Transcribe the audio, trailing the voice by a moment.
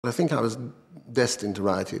I think I was destined to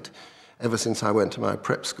write it ever since I went to my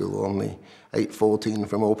prep school on the 8:14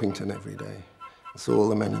 from Orpington every day. I saw all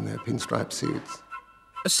the men in their pinstripe suits.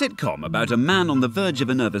 A sitcom about a man on the verge of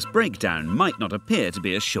a nervous breakdown might not appear to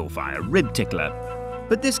be a surefire rib tickler.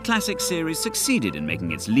 But this classic series succeeded in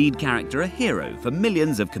making its lead character a hero for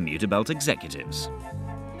millions of commuter belt executives.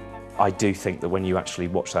 I do think that when you actually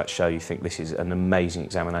watch that show, you think this is an amazing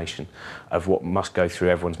examination of what must go through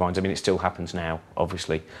everyone's minds. I mean, it still happens now,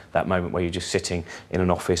 obviously, that moment where you're just sitting in an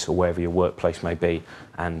office or wherever your workplace may be,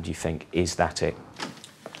 and you think, is that it?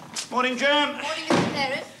 Morning, Jim. Morning, Mr.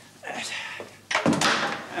 Perrin.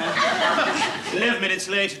 11 minutes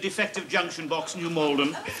late, defective junction box, New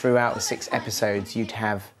Malden. Throughout the 6 episodes, you'd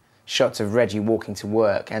have shots of Reggie walking to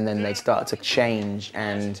work, and then they'd start to change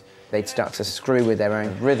and they'd start to screw with their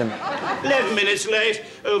own rhythm. 11 minutes late,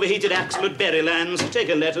 overheated axle at Berrylands. Take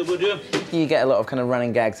a letter, would you? You get a lot of kind of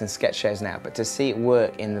running gags and sketch shows now, but to see it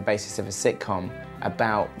work in the basis of a sitcom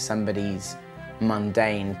about somebody's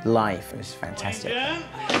mundane life is fantastic. Yeah.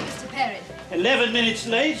 Mr. Perrin. 11 minutes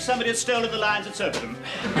late, somebody had stolen the lines at Surbiton.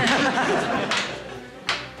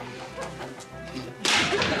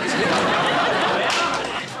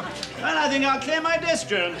 Well, I think I'll clear my desk,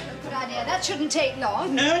 Joan. Good idea. That shouldn't take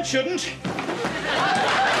long. No, it shouldn't.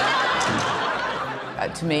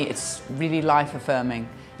 To me, it's really life-affirming.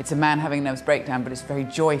 It's a man having a nervous breakdown, but it's very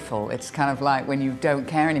joyful. It's kind of like when you don't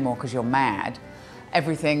care anymore because you're mad,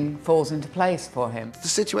 everything falls into place for him. The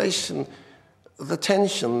situation, the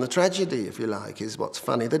tension, the tragedy, if you like, is what's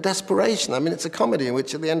funny. The desperation. I mean, it's a comedy in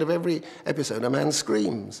which at the end of every episode a man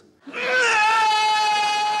screams.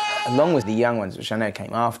 Along with the young ones, which I know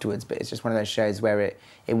came afterwards, but it's just one of those shows where it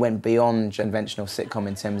went beyond conventional sitcom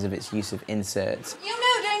in terms of its use of inserts. You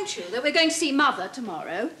know, don't you, that we're going to see Mother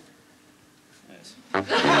tomorrow? Yes.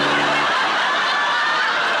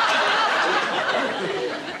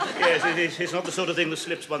 Yes, it's not the sort of thing that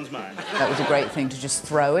slips one's mind. That was a great thing to just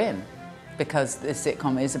throw in, because this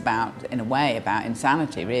sitcom is about, in a way, about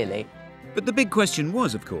insanity, really. But the big question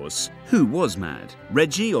was, of course, who was mad?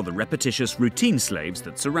 Reggie or the repetitious routine slaves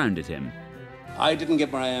that surrounded him? I didn't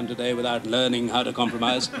get where I am today without learning how to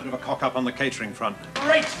compromise. Bit of a cock-up on the catering front.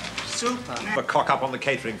 Great! Super! A cock-up on the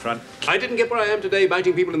catering front. I didn't get where I am today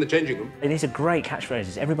biting people in the changing room. These are great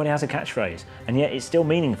catchphrases. Everybody has a catchphrase, and yet it's still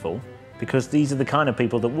meaningful because these are the kind of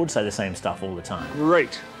people that would say the same stuff all the time.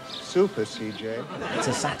 Great. Super, CJ. It's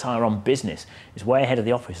a satire on business. It's way ahead of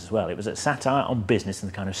The Office as well. It was a satire on business and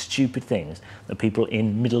the kind of stupid things that people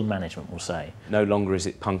in middle management will say. No longer is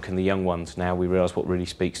it punk and the young ones. Now we realise what really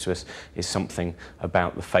speaks to us is something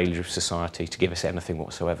about the failure of society to give us anything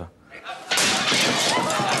whatsoever.